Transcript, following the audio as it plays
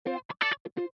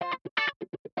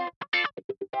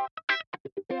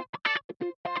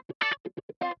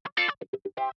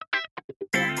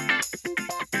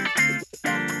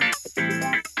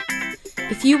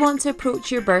If you want to approach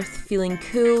your birth feeling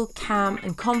cool, calm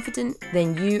and confident,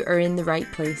 then you are in the right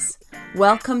place.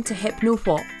 Welcome to Hypno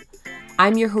What?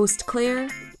 I'm your host Claire,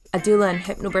 a doula and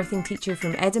hypnobirthing teacher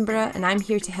from Edinburgh, and I'm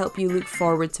here to help you look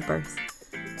forward to birth.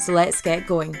 So let's get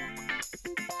going.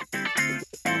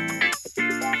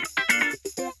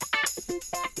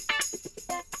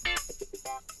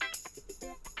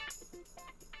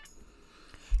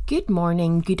 Good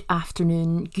morning, good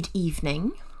afternoon, good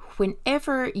evening.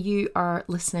 Whenever you are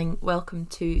listening, welcome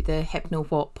to the Hypno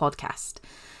What podcast.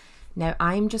 Now,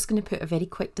 I'm just going to put a very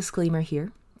quick disclaimer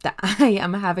here that I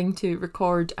am having to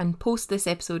record and post this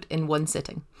episode in one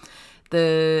sitting.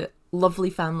 The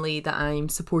lovely family that I'm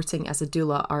supporting as a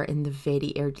doula are in the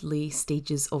very early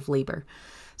stages of labour.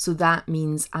 So that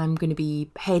means I'm going to be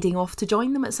heading off to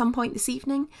join them at some point this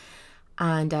evening.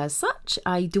 And as such,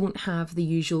 I don't have the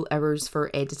usual hours for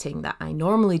editing that I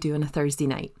normally do on a Thursday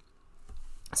night.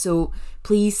 So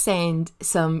please send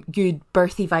some good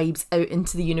birthy vibes out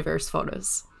into the universe for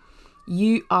us.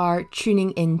 You are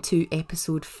tuning into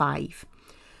episode 5,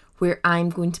 where I'm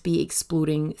going to be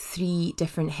exploring 3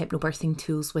 different hypnobirthing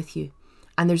tools with you.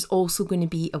 And there's also going to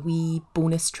be a wee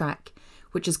bonus track,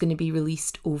 which is going to be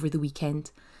released over the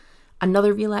weekend.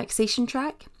 Another relaxation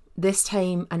track, this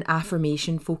time an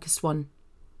affirmation focused one,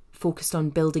 focused on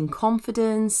building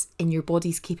confidence in your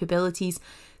body's capabilities.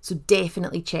 So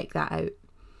definitely check that out.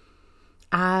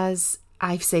 As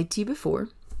I've said to you before,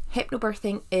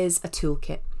 hypnobirthing is a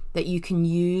toolkit that you can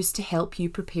use to help you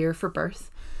prepare for birth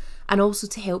and also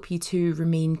to help you to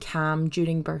remain calm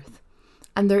during birth.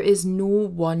 And there is no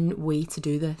one way to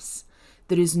do this.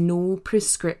 There is no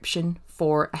prescription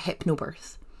for a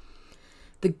hypnobirth.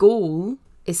 The goal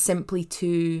is simply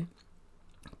to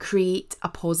create a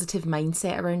positive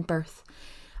mindset around birth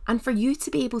and for you to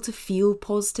be able to feel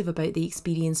positive about the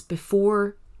experience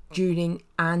before, during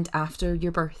and after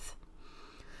your birth.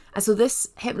 And so this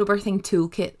hypnobirthing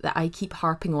toolkit that I keep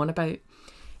harping on about,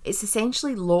 it's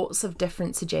essentially lots of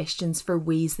different suggestions for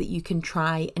ways that you can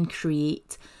try and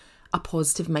create a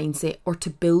positive mindset or to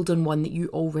build on one that you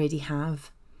already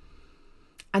have.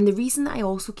 And the reason that I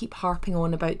also keep harping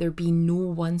on about there being no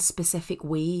one specific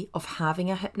way of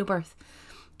having a hypnobirth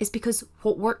is because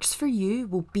what works for you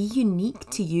will be unique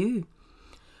to you.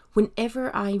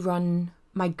 Whenever I run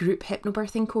my group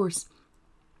hypnobirthing course,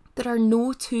 there are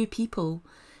no 2 people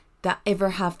that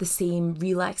ever have the same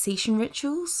relaxation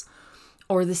rituals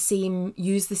or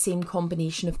use the same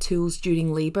combination of tools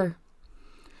during labour.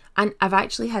 And I've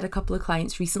actually had a couple of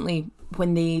clients recently,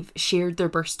 when they've shared their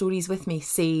birth stories with me,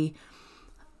 say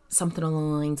something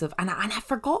along the lines of, and I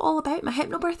forgot all about my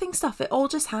hypnobirthing stuff, it all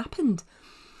just happened.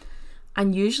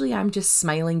 And usually I'm just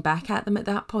smiling back at them at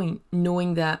that point,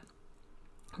 knowing that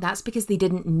that's because they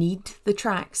didn't need the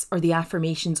tracks or the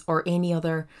affirmations or any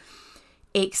other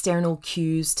external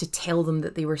cues to tell them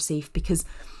that they were safe, because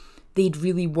they'd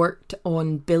really worked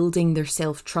on building their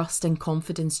self-trust and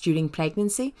confidence during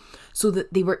pregnancy so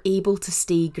that they were able to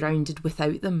stay grounded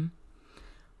without them.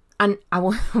 And I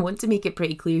want to make it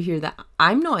pretty clear here that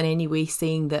I'm not in any way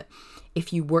saying that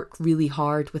if you work really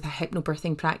hard with a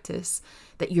hypnobirthing practice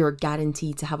that you're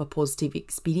guaranteed to have a positive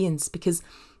experience, because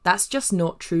that's just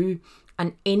not true.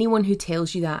 And anyone who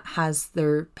tells you that has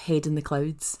their head in the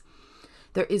clouds.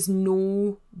 There is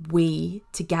no way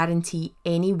to guarantee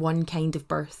any one kind of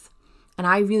birth. And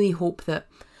I really hope that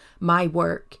my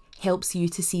work helps you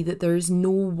to see that there is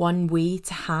no one way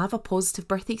to have a positive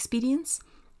birth experience,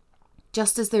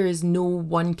 just as there is no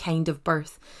one kind of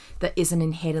birth that is an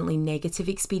inherently negative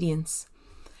experience.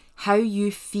 How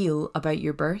you feel about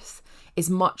your birth is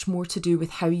much more to do with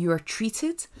how you are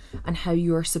treated and how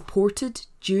you are supported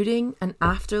during and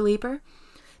after labour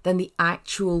than the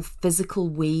actual physical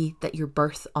way that your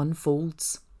birth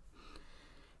unfolds.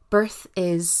 Birth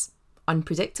is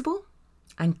unpredictable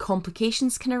and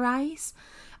complications can arise,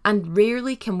 and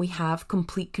rarely can we have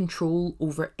complete control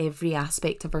over every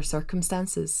aspect of our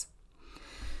circumstances.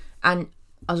 And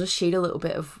I'll just share a little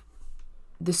bit of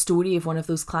the story of one of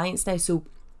those clients now. So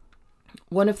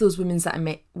one of those women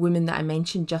that I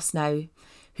mentioned just now,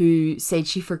 who said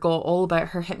she forgot all about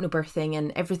her hypnobirthing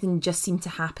and everything just seemed to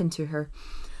happen to her.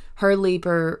 Her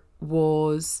labour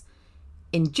was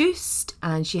induced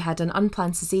and she had an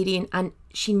unplanned cesarean, and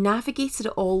she navigated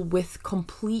it all with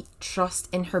complete trust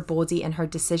in her body and her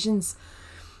decisions.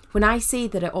 When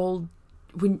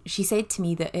she said to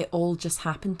me that it all just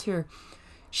happened to her,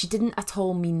 she didn't at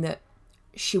all mean that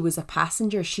she was a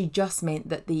passenger. She just meant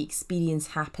that the experience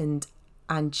happened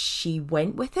and she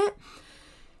went with it.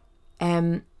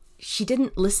 She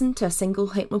didn't listen to a single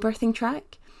hypnobirthing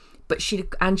track, but she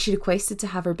requested to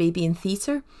have her baby in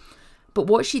theatre. But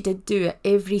what she did do at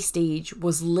every stage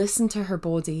was listen to her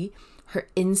body, her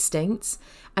instincts,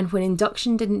 and when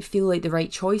induction didn't feel like the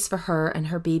right choice for her and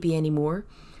her baby anymore,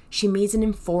 she made an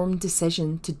informed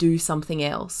decision to do something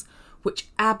else, which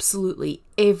absolutely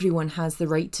everyone has the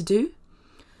right to do.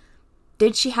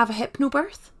 Did she have a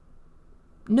hypnobirth?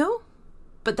 No,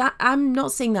 but I'm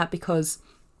not saying that because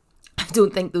I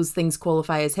don't think those things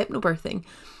qualify as hypnobirthing.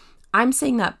 I'm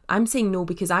saying no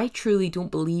because I truly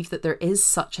don't believe that there is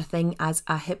such a thing as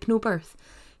a hypnobirth.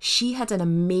 She had an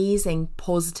amazing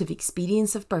positive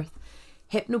experience of birth.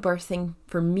 Hypnobirthing,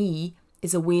 for me,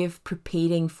 is a way of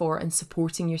preparing for and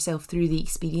supporting yourself through the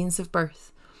experience of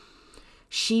birth.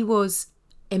 She was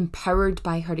empowered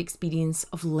by her experience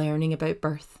of learning about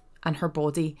birth and her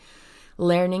body,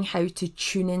 learning how to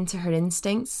tune into her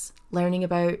instincts, learning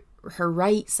about her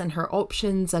rights and her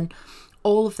options and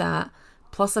all of that,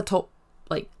 plus a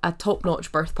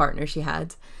top-notch birth partner she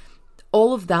had.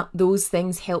 All of that, those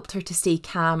things helped her to stay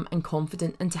calm and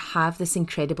confident and to have this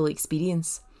incredible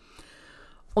experience.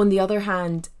 On the other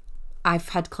hand, I've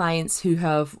had clients who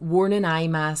have worn an eye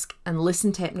mask and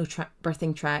listened to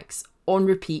hypnobirthing tracks on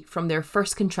repeat from their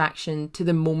first contraction to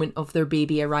the moment of their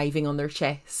baby arriving on their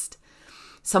chest.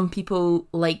 Some people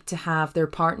like to have their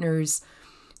partners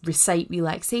recite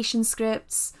relaxation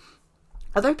scripts.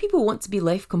 Other people want to be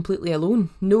left completely alone.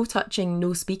 No touching,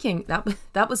 no speaking.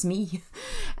 That was me.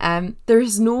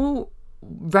 There's no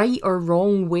right or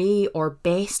wrong way or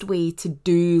best way to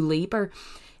do labour.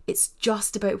 It's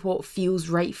just about what feels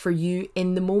right for you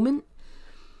in the moment.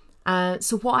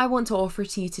 So what I want to offer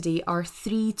to you today are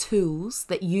 3 tools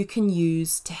that you can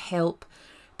use to help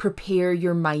prepare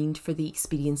your mind for the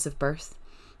experience of birth.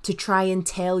 To try and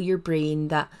tell your brain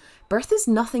that birth is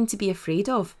nothing to be afraid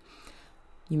of.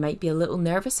 You might be a little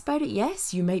nervous about it,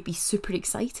 yes. You might be super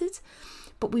excited.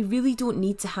 But we really don't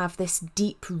need to have this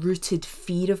deep-rooted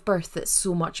fear of birth that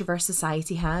so much of our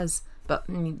society has. But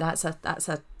I mean, that's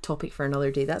a topic for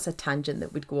another day. That's a tangent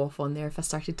that would go off on there if I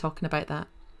started talking about that.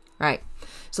 Right,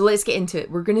 so let's get into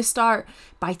it. We're going to start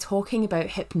by talking about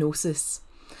hypnosis.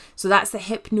 So that's the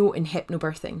hypno and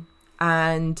hypnobirthing.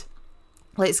 And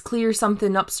let's clear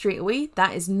something up straight away.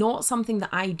 That is not something that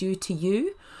I do to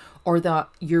you or that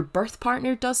your birth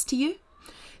partner does to you.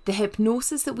 The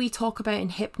hypnosis that we talk about in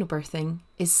hypnobirthing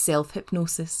is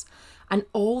self-hypnosis. And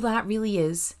all that really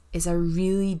is a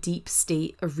really deep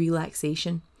state of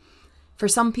relaxation. For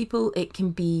some people, it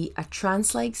can be a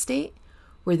trance-like state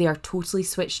where they are totally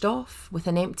switched off with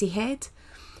an empty head.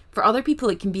 For other people,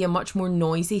 it can be a much more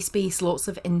noisy space, lots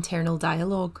of internal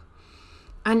dialogue.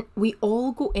 And we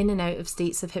all go in and out of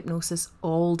states of hypnosis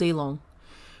all day long.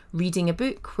 Reading a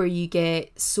book where you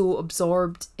get so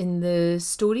absorbed in the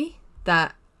story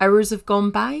that hours have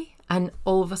gone by and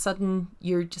all of a sudden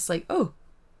you're just like, oh,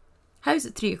 how's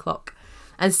it 3 o'clock?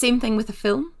 And same thing with a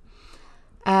film.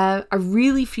 A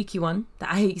really freaky one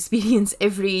that I experience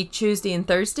every Tuesday and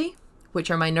Thursday, which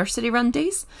are my nursery run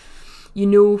days. You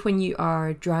know, when you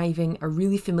are driving a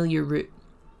really familiar route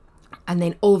and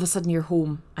then all of a sudden you're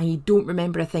home and you don't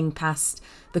remember a thing past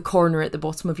the corner at the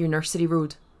bottom of your nursery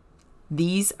road.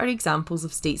 These are examples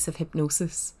of states of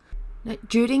hypnosis. Now,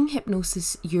 during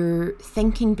hypnosis, your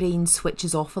thinking brain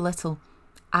switches off a little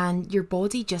and your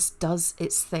body just does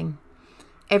its thing.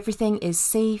 Everything is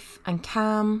safe and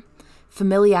calm.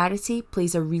 Familiarity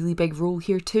plays a really big role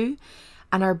here too.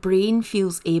 And our brain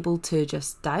feels able to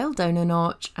just dial down a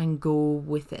notch and go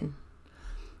within.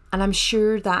 And I'm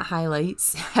sure that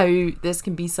highlights how this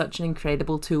can be such an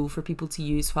incredible tool for people to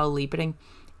use while labouring,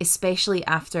 especially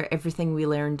after everything we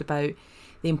learned about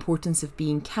the importance of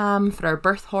being calm for our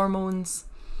birth hormones.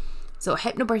 So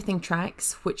hypnobirthing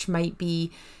tracks, which might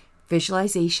be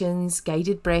visualizations,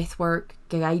 guided breath work,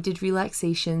 guided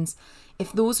relaxations,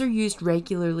 if those are used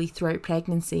regularly throughout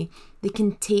pregnancy, they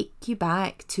can take you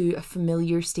back to a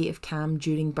familiar state of calm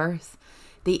during birth.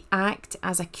 They act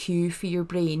as a cue for your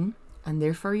brain, and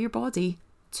therefore your body,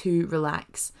 to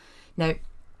relax. Now,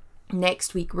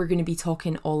 next week we're going to be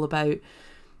talking all about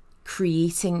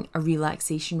creating a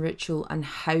relaxation ritual and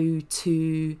how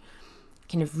to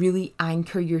kind of really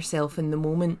anchor yourself in the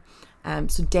moment.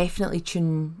 So definitely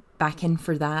tune back in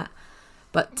for that.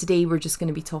 But today we're just going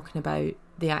to be talking about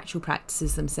the actual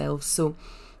practices themselves. So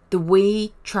the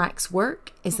way tracks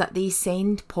work is that they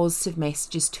send positive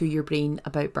messages to your brain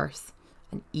about birth.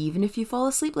 And even if you fall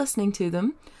asleep listening to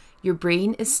them, your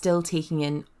brain is still taking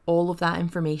in all of that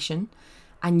information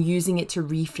and using it to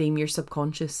reframe your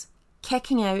subconscious,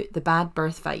 kicking out the bad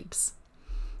birth vibes.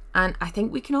 And I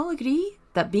think we can all agree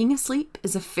that being asleep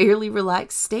is a fairly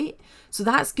relaxed state. So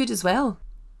that's good as well,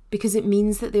 because it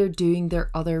means that they're doing their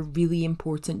other really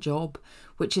important job,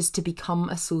 which is to become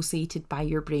associated by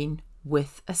your brain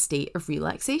with a state of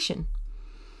relaxation.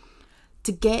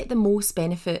 To get the most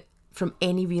benefit from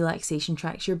any relaxation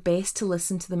tracks, you're best to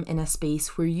listen to them in a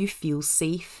space where you feel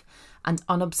safe and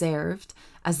unobserved,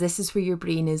 as this is where your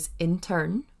brain is, in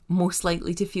turn, most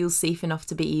likely to feel safe enough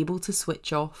to be able to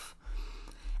switch off.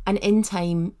 And in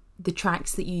time, the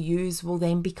tracks that you use will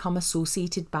then become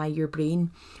associated by your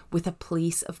brain with a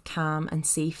place of calm and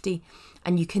safety,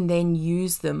 and you can then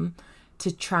use them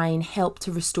to try and help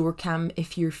to restore calm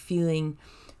if you're feeling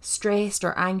stressed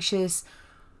or anxious,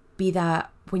 be that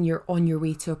when you're on your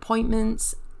way to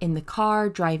appointments, in the car,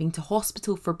 driving to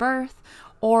hospital for birth,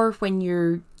 or when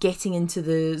you're getting into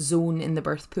the zone in the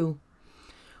birth pool.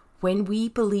 When we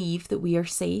believe that we are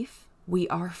safe, we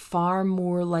are far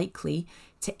more likely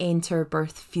to enter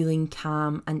birth feeling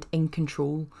calm and in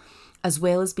control, as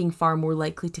well as being far more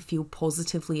likely to feel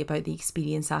positively about the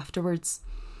experience afterwards.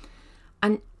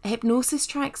 And hypnosis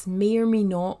tracks may or may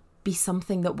not be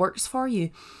something that works for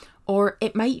you, or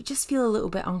it might just feel a little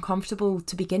bit uncomfortable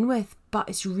to begin with, but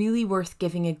it's really worth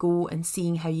giving a go and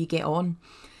seeing how you get on.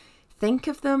 Think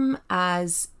of them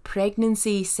as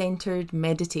pregnancy-centered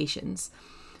meditations.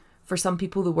 For some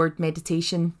people, the word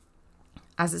meditation,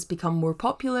 as it's become more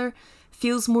popular,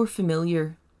 feels more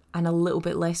familiar and a little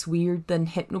bit less weird than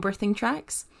hypnobirthing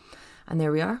tracks. And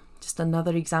there we are, just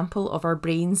another example of our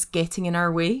brains getting in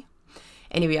our way.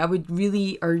 Anyway, I would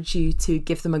really urge you to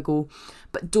give them a go,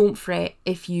 but don't fret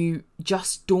if you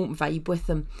just don't vibe with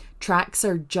them. Tracks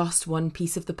are just one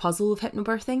piece of the puzzle of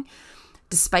hypnobirthing.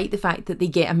 Despite the fact that they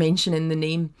get a mention in the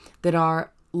name, there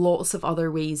are lots of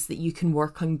other ways that you can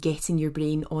work on getting your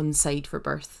brain on side for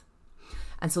birth.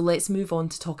 And so let's move on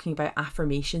to talking about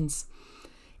affirmations.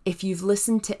 If you've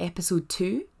listened to episode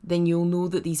 2, then you'll know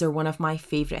that these are one of my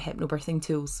favourite hypnobirthing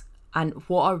tools, and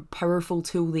what a powerful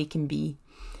tool they can be.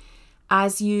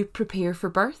 As you prepare for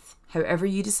birth, however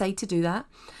you decide to do that,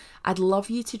 I'd love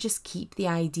you to just keep the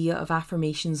idea of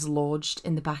affirmations lodged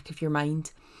in the back of your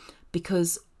mind,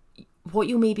 because what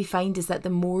you'll maybe find is that the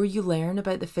more you learn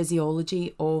about the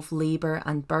physiology of labour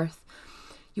and birth,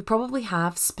 you probably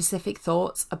have specific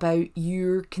thoughts about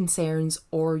your concerns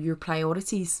or your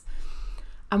priorities.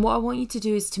 And what I want you to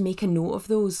do is to make a note of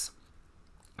those.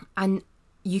 And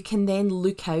you can then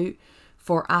look out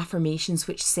for affirmations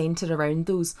which centre around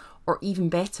those, or even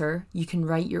better, you can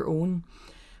write your own,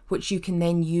 which you can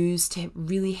then use to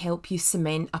really help you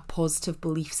cement a positive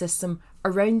belief system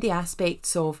around the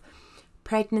aspects of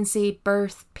pregnancy,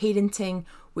 birth, parenting,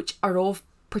 which are of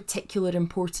particular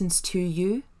importance to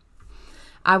you.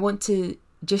 I want to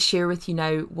just share with you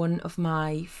now one of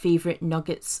my favourite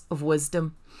nuggets of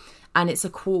wisdom, and it's a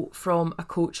quote from a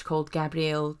coach called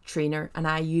Gabrielle Trainer, and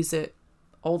I use it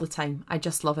all the time. I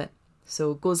just love it.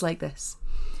 So it goes like this.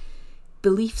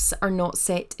 Beliefs are not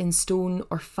set in stone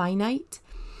or finite.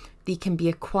 They can be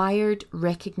acquired,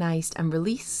 recognised and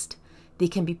released. They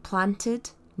can be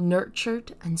planted,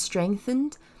 nurtured and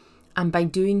strengthened, and by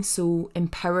doing so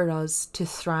empower us to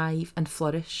thrive and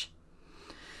flourish.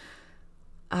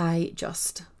 I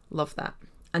just love that.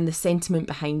 And the sentiment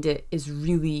behind it is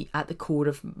really at the core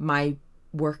of my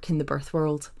work in the birth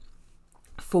world,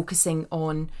 focusing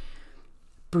on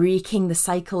breaking the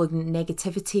cycle of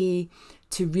negativity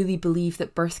to really believe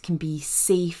that birth can be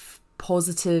safe,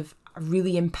 positive, a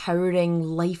really empowering,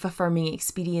 life-affirming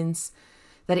experience,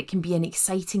 that it can be an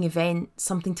exciting event,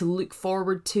 something to look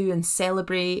forward to and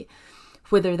celebrate,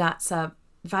 whether that's a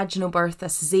vaginal birth, a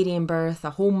caesarean birth,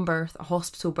 a home birth, a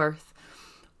hospital birth.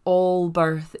 All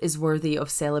birth is worthy of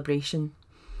celebration.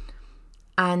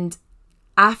 And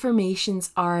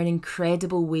affirmations are an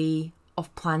incredible way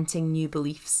of planting new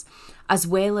beliefs, as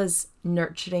well as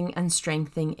nurturing and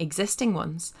strengthening existing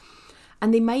ones.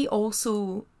 And they might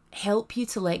also help you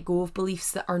to let go of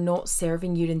beliefs that are not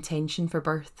serving your intention for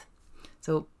birth.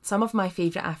 So some of my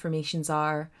favourite affirmations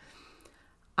are: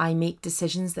 I make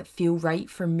decisions that feel right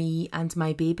for me and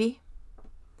my baby.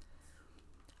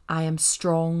 I am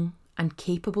strong and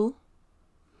capable.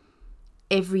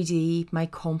 Every day my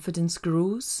confidence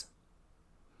grows.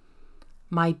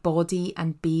 My body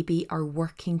and baby are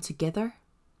working together.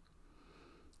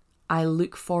 I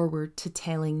look forward to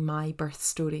telling my birth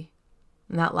story.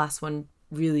 And that last one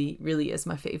really, really is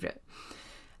my favourite.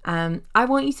 I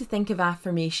want you to think of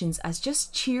affirmations as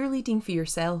just cheerleading for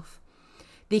yourself.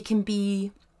 They can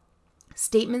be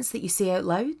statements that you say out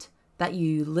loud, that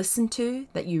you listen to,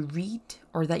 that you read,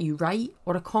 or that you write,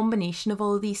 or a combination of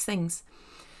all of these things.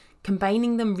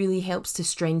 Combining them really helps to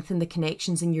strengthen the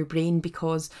connections in your brain,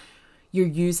 because you're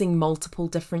using multiple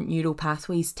different neural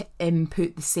pathways to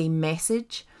input the same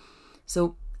message.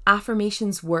 So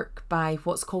affirmations work by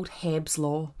what's called Hebb's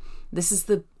law. This is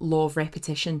the law of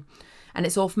repetition. And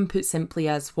it's often put simply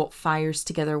as what fires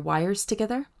together wires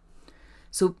together.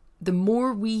 So the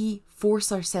more we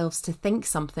force ourselves to think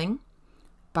something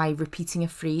by repeating a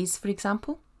phrase, for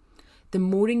example, the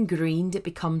more ingrained it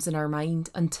becomes in our mind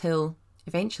until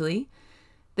eventually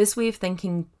this way of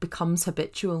thinking becomes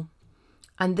habitual.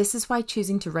 And this is why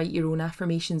choosing to write your own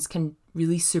affirmations can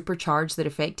really supercharge their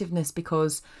effectiveness,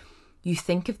 because you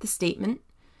think of the statement,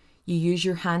 you use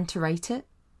your hand to write it,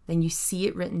 then you see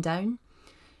it written down.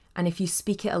 And if you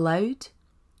speak it aloud,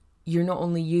 you're not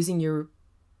only using your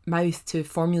mouth to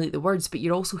formulate the words, but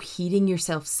you're also hearing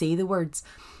yourself say the words.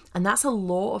 And that's a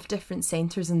lot of different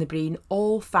centres in the brain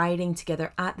all firing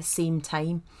together at the same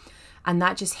time. And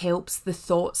that just helps the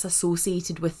thoughts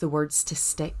associated with the words to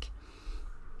stick.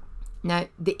 Now,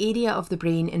 the area of the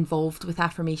brain involved with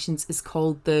affirmations is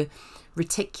called the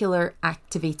reticular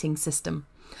activating system.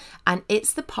 And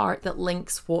it's the part that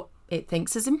links what it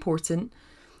thinks is important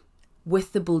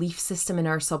with the belief system in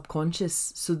our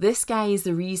subconscious. So this guy is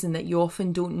the reason that you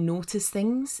often don't notice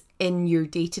things in your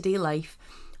day-to-day life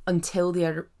until they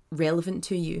are relevant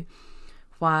to you.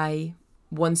 Why,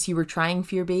 once you were trying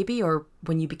for your baby or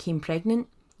when you became pregnant,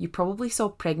 you probably saw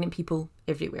pregnant people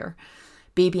everywhere.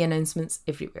 Baby announcements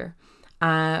everywhere.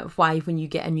 Why, when you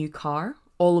get a new car,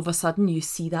 all of a sudden you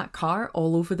see that car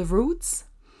all over the roads.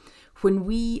 When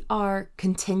we are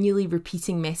continually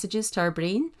repeating messages to our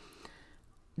brain,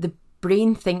 the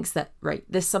brain thinks that, right,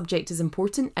 this subject is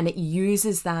important, and it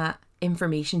uses that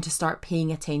information to start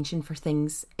paying attention for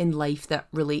things in life that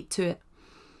relate to it.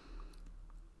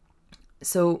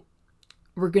 So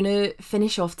we're going to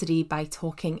finish off today by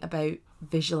talking about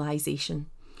visualization.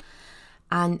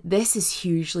 And this is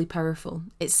hugely powerful.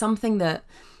 It's something that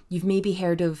you've maybe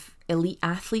heard of elite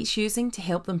athletes using to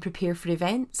help them prepare for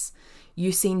events.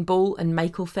 Usain Bolt and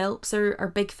Michael Phelps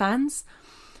are big fans.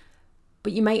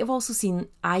 But you might have also seen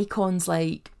icons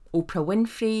like Oprah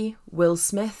Winfrey, Will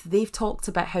Smith. They've talked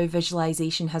about how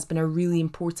visualization has been a really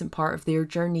important part of their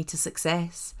journey to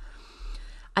success.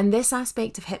 And this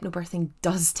aspect of hypnobirthing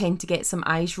does tend to get some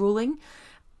eyes rolling.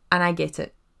 And I get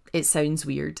it. It sounds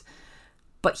weird.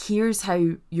 But here's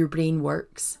how your brain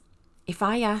works. If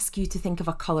I ask you to think of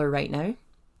a colour right now,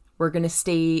 we're going to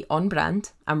stay on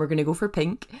brand and we're going to go for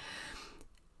pink.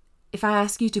 If I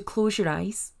ask you to close your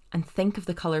eyes and think of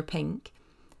the colour pink,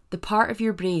 the part of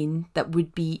your brain that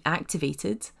would be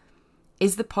activated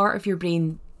is the part of your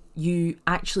brain you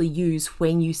actually use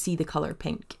when you see the colour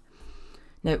pink.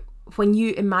 Now, when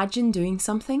you imagine doing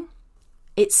something,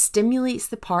 it stimulates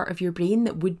the part of your brain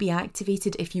that would be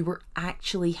activated if you were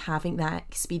actually having that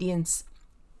experience.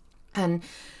 And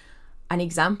an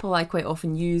example I quite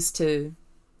often use to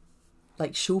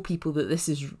show people that this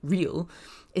is real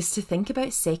is to think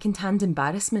about secondhand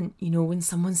embarrassment. You know, when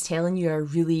someone's telling you a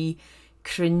really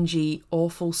cringy,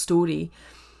 awful story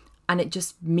and it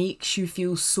just makes you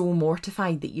feel so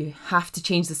mortified that you have to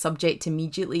change the subject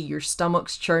immediately, your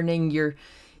stomach's churning, you're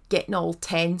getting all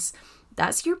tense.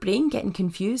 That's your brain getting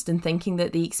confused and thinking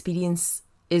that the experience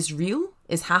is real,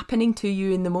 is happening to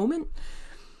you in the moment.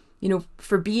 You know,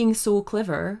 for being so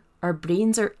clever, our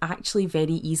brains are actually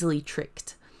very easily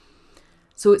tricked.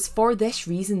 So it's for this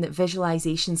reason that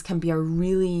visualizations can be a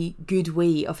really good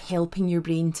way of helping your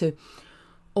brain to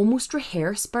almost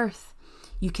rehearse birth.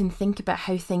 You can think about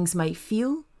how things might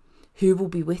feel, who will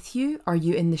be with you, are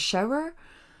you in the shower,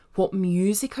 what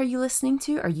music are you listening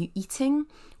to, are you eating,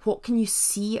 what can you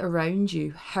see around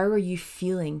you, how are you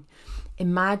feeling.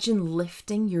 Imagine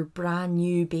lifting your brand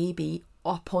new baby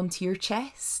up onto your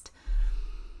chest.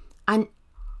 And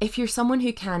if you're someone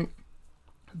who can't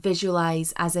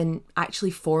visualize, as in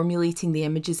actually formulating the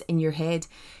images in your head,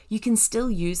 you can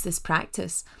still use this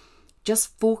practice.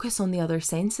 Just focus on the other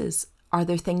senses. Are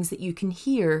there things that you can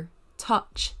hear,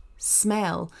 touch,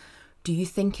 smell? Do you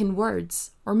think in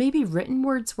words? Or maybe written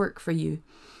words work for you?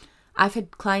 I've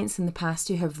had clients in the past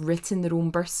who have written their own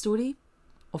birth story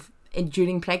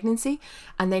during pregnancy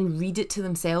and then read it to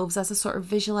themselves as a sort of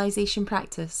visualization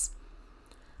practice.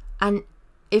 And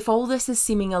if all this is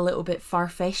seeming a little bit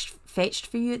far-fetched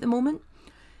for you at the moment,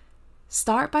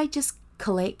 start by just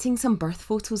collecting some birth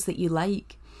photos that you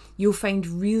like. You'll find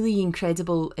really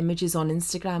incredible images on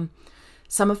Instagram.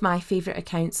 Some of my favourite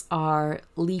accounts are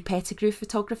Lee Pettigrew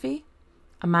Photography,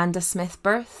 Amanda Smith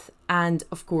Birth, and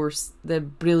of course the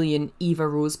brilliant Eva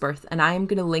Rose Birth. And I am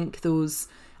going to link those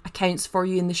accounts for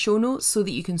you in the show notes so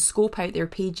that you can scope out their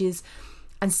pages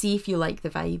and see if you like the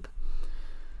vibe.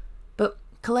 But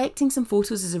collecting some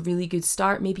photos is a really good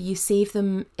start. Maybe you save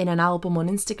them in an album on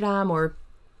Instagram or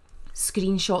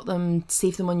screenshot them,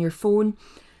 save them on your phone,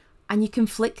 and you can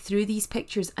flick through these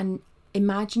pictures and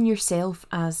imagine yourself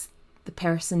as the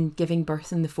person giving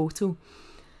birth in the photo.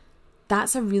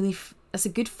 that's a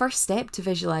good first step to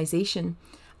visualization.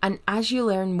 And as you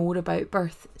learn more about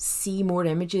birth, see more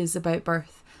images about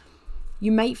birth,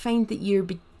 you might find that you're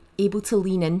able to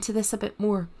lean into this a bit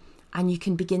more, and you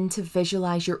can begin to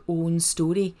visualize your own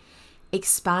story,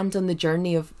 expand on the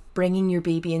journey of bringing your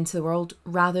baby into the world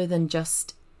rather than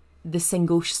just the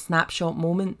single snapshot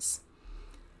moments.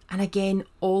 And again,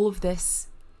 all of this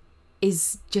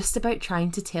is just about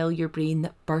trying to tell your brain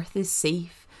that birth is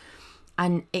safe,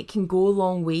 and it can go a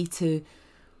long way to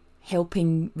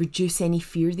helping reduce any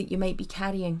fear that you might be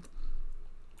carrying.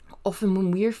 Often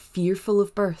when we're fearful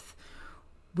of birth,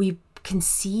 we can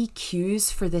see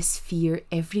cues for this fear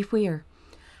everywhere.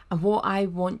 And what I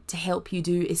want to help you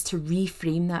do is to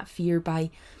reframe that fear by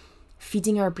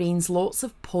feeding our brains lots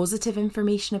of positive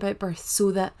information about birth,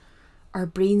 so that our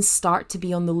brains start to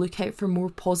be on the lookout for more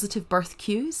positive birth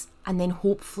cues, and then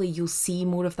hopefully you'll see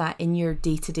more of that in your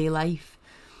day-to-day life.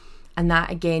 And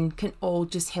that again can all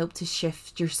just help to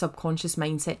shift your subconscious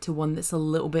mindset to one that's a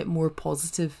little bit more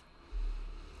positive.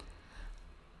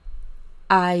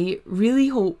 I really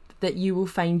hope that you will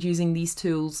find using these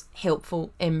tools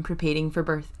helpful in preparing for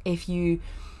birth. If you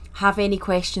have any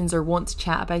questions or want to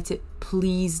chat about it,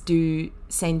 please do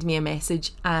send me a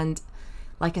message. And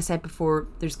like I said before,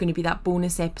 there's going to be that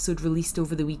bonus episode released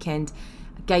over the weekend,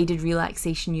 guided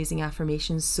relaxation using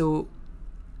affirmations, so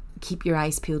keep your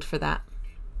eyes peeled for that.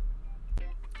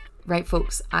 Right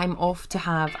folks, I'm off to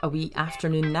have a wee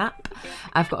afternoon nap.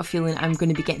 I've got a feeling I'm going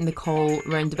to be getting the call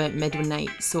round about midnight,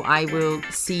 so I will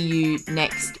see you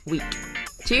next week.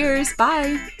 Cheers,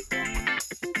 bye!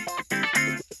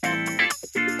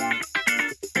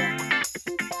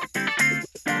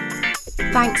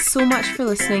 Thanks so much for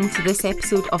listening to this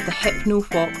episode of the Hypno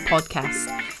What podcast.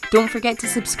 Don't forget to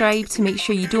subscribe to make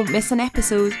sure you don't miss an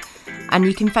episode, and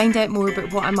you can find out more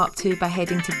about what I'm up to by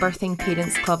heading to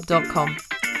birthingparentsclub.com.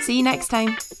 See you next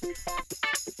time.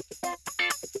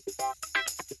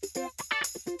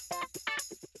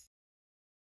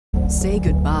 Say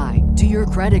goodbye to your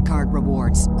credit card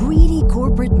rewards. Greedy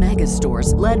corporate mega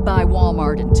stores, led by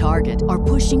Walmart and Target, are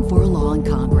pushing for a law in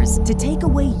Congress to take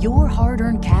away your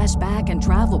hard-earned cash back and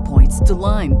travel points to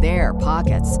line their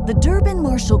pockets. The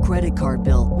Durbin-Marshall credit card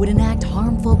bill would enact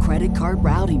harmful credit card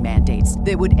routing mandates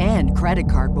that would end credit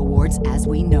card rewards as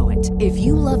we know it. If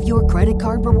you love your credit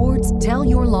card rewards, tell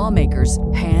your lawmakers,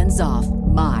 hands off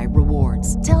my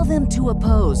rewards. Tell them to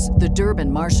oppose the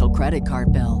Durbin-Marshall credit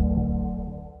card bill.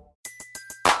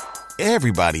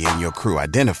 Everybody in your crew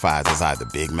identifies as either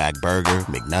Big Mac Burger,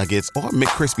 McNuggets, or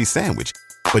McCrispy Sandwich.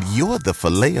 But you're the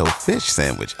Filet-O-Fish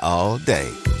Sandwich all day.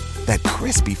 That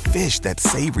crispy fish, that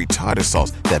savory tartar sauce,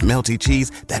 that melty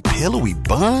cheese, that pillowy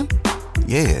bun.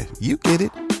 Yeah, you get it.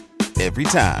 Every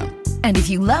time. And if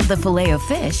you love the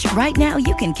Filet-O-Fish, right now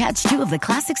you can catch two of the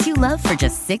classics you love for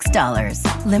just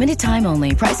 $6. Limited time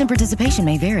only. Price and participation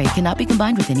may vary. Cannot be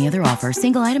combined with any other offer.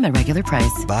 Single item at regular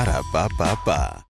price. Ba-da-ba-ba-ba.